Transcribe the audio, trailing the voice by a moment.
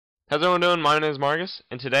How's everyone doing? My name is Marcus,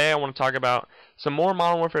 and today I want to talk about some more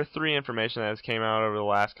Modern Warfare 3 information that has came out over the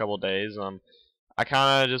last couple of days. I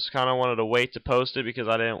kind of wanted to wait to post it because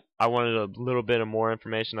I wanted a little bit of more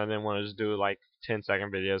information. I didn't want to just do like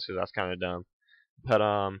 10-second videos because that's kind of dumb. But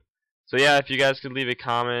so yeah, if you guys could leave a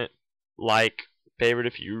comment, like, favorite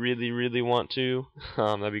if you really want to,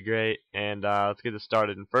 that'd be great. And let's get this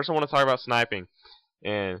started. And first, I want to talk about sniping,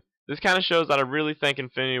 and this kind of shows that I really think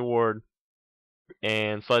Infinity Ward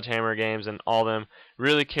and Sledgehammer Games and all them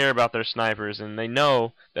really care about their snipers, and they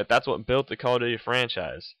know that that's what built the Call of Duty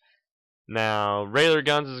franchise. Now, regular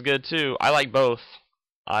guns is good too. I like both.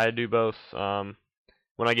 I do both. When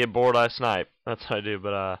I get bored, I snipe. That's what I do.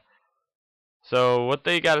 But so what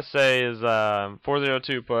they got to say is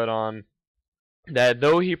 402 put on that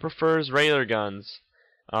though he prefers regular guns,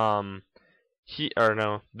 though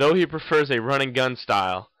he prefers a running gun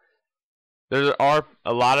style. There are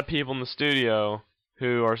a lot of people in the studio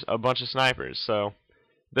who are a bunch of snipers, so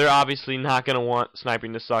they're obviously not going to want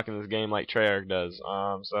sniping to suck in this game like Treyarch does.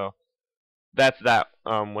 So that's that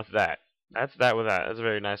with that. That's that with that. That's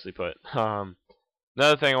very nicely put.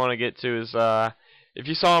 Another thing I want to get to is if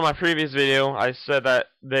you saw in my previous video, I said that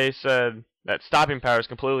they said that stopping power is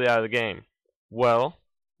completely out of the game. Well,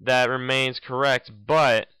 that remains correct,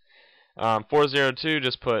 but 402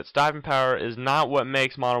 just put, stopping power is not what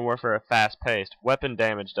makes Modern Warfare fast-paced. Weapon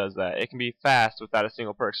damage does that. It can be fast without a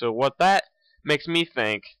single perk. So what that makes me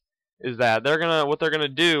think is that what they're gonna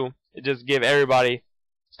do is just give everybody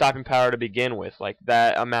stopping power to begin with, like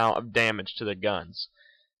that amount of damage to the guns.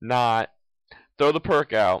 Not throw the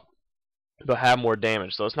perk out, but have more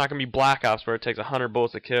damage. So it's not gonna be Black Ops where it takes 100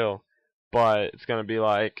 bullets to kill, but it's gonna be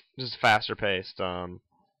like just faster paced.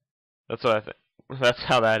 That's what I think. That's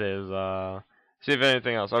how that is. See if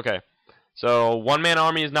anything else. Okay. So, one-man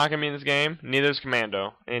army is not going to be in this game. Neither is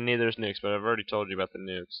Commando. And neither is Nukes. But I've already told you about the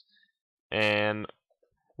Nukes. And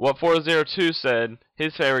what 402 said,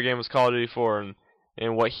 his favorite game was Call of Duty 4.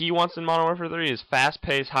 And what he wants in Modern Warfare 3 is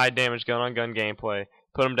fast-paced, high-damage, gun-on-gun gameplay.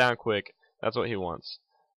 Put him down quick. That's what he wants.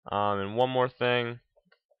 And one more thing.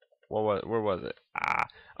 Where was it?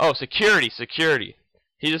 Oh, security. Security.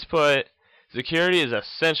 He just put... Security is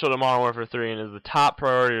essential to Modern Warfare 3 and is the top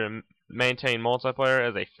priority to maintain multiplayer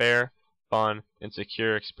as a fair, fun, and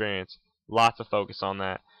secure experience. Lots of focus on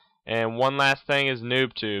that. And one last thing is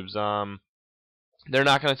noob tubes. They're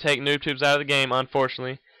not going to take noob tubes out of the game,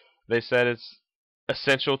 unfortunately. They said it's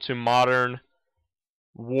essential to modern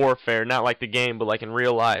warfare, not like the game, but like in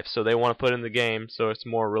real life. So they want to put it in the game so it's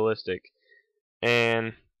more realistic.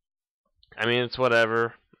 And, I mean, it's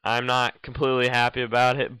whatever. I'm not completely happy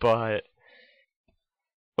about it, but...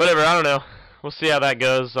 whatever, I don't know. We'll see how that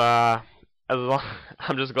goes. I'm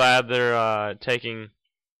just glad they're taking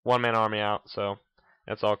one-man army out, so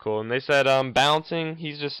that's all cool. And they said balancing,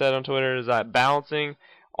 he's just said on Twitter, is that balancing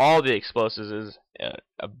all the explosives is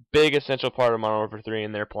a big essential part of Modern Warfare 3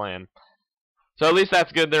 in their plan. So at least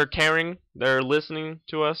that's good. They're caring, they're listening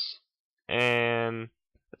to us, and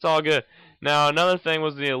it's all good. Now another thing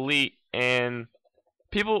was the Elite, and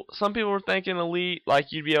some people were thinking Elite,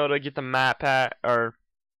 like you'd be able to get the map pack, or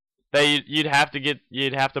you'd have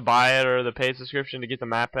to buy it or the paid subscription to get the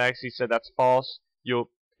map packs. He said that's false.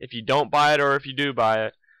 If you don't buy it or if you do buy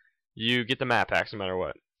it, you get the map packs no matter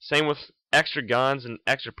what. Same with extra guns and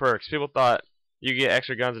extra perks. People thought you get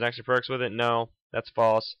extra guns and extra perks with it. No, that's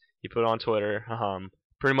false. He put it on Twitter.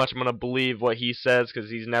 Pretty much I'm gonna believe what he says because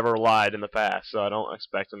he's never lied in the past, so I don't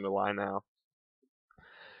expect him to lie now.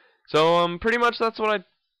 So pretty much that's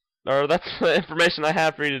that's the information I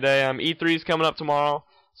have for you today. E3 is coming up tomorrow.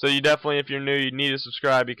 So you definitely, if you're new, you need to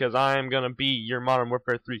subscribe because I am going to be your Modern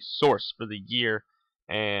Warfare 3 source for the year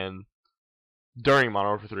and during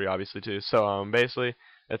Modern Warfare 3, obviously, too. So basically,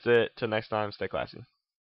 that's it. Till next time, stay classy.